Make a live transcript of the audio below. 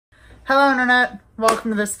Hello Internet,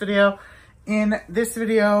 welcome to this video. In this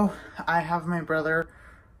video, I have my brother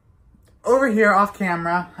over here off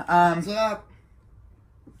camera. What's up?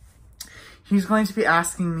 He's going to be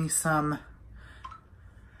asking me some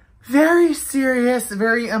very serious,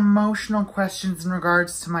 very emotional questions in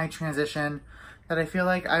regards to my transition that I feel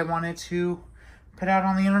like I wanted to put out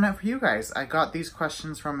on the internet for you guys. I got these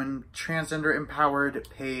questions from a transgender empowered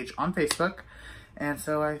page on Facebook, and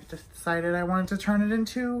so I just decided I wanted to turn it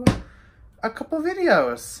into a couple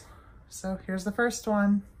videos. So here's the first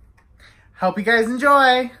one. Hope you guys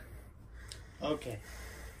enjoy. Okay.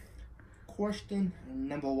 Question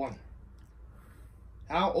number 1.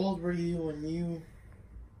 How old were you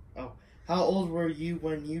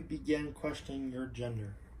when you began questioning your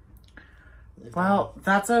gender? Well,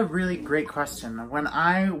 that's a really great question. When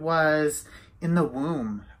I was in the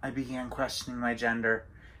womb, I began questioning my gender.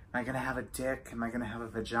 Am I gonna have a dick? Am I gonna have a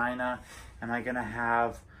vagina? Am I gonna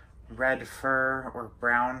have red fur or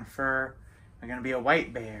brown fur? Am I gonna be a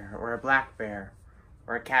white bear or a black bear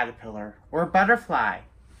or a caterpillar or a butterfly?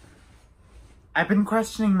 I've been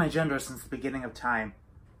questioning my gender since the beginning of time.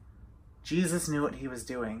 Jesus knew what he was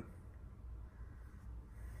doing.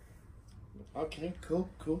 Okay, cool.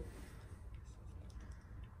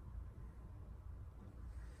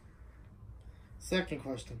 Second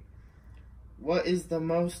question. What is the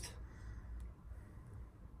most...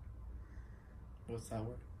 What's that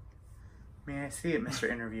word? May I see it, Mr.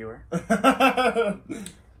 Interviewer?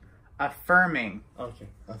 Affirming. Okay.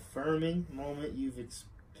 Affirming moment you've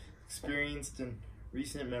experienced in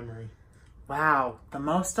recent memory. Wow, the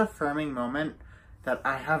most affirming moment that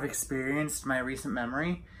I have experienced in my recent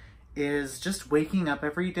memory is just waking up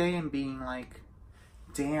every day and being like,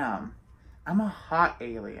 damn, I'm a hot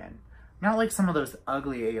alien. Not like some of those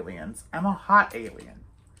ugly aliens. I'm a hot alien.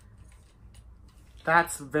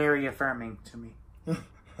 That's very affirming to me.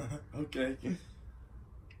 Okay.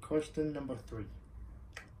 Question number 3.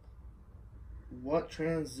 What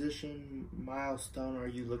transition milestone are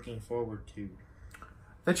you looking forward to?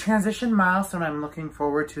 The transition milestone I'm looking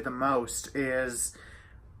forward to the most is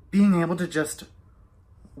being able to just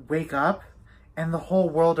wake up and the whole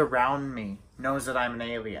world around me knows that I'm an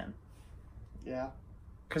alien. Yeah.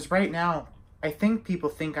 Because right now, I think people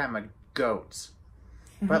think I'm a goat.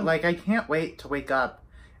 But like, I can't wait to wake up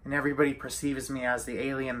and everybody perceives me as the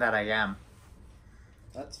alien that I am.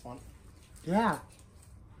 That's fun. Yeah.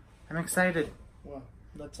 I'm excited. Well,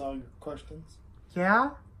 that's all your questions. Yeah?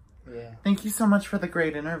 Yeah. Thank you so much for the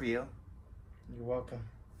great interview. You're welcome.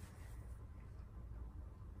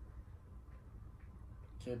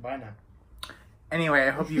 Okay, bye now. Anyway, I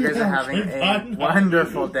hope you guys are having a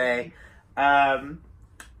wonderful day.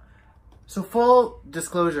 So full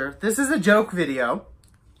disclosure, this is a joke video.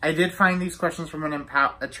 I did find these questions from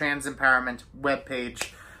a trans empowerment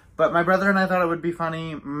webpage, but my brother and I thought it would be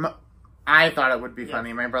funny. I thought it would be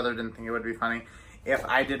funny. My brother didn't think it would be funny if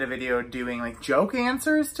I did a video doing like joke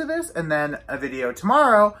answers to this, and then a video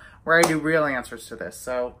tomorrow where I do real answers to this.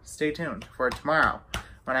 So stay tuned for tomorrow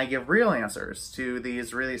when I give real answers to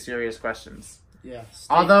these really serious questions. Yeah.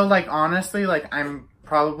 Although, like, honestly, like, I'm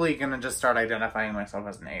probably gonna just start identifying myself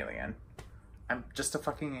as an alien. I'm just a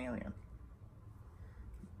fucking alien.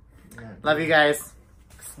 Yeah. Love you guys.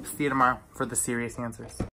 See you tomorrow for the serious answers.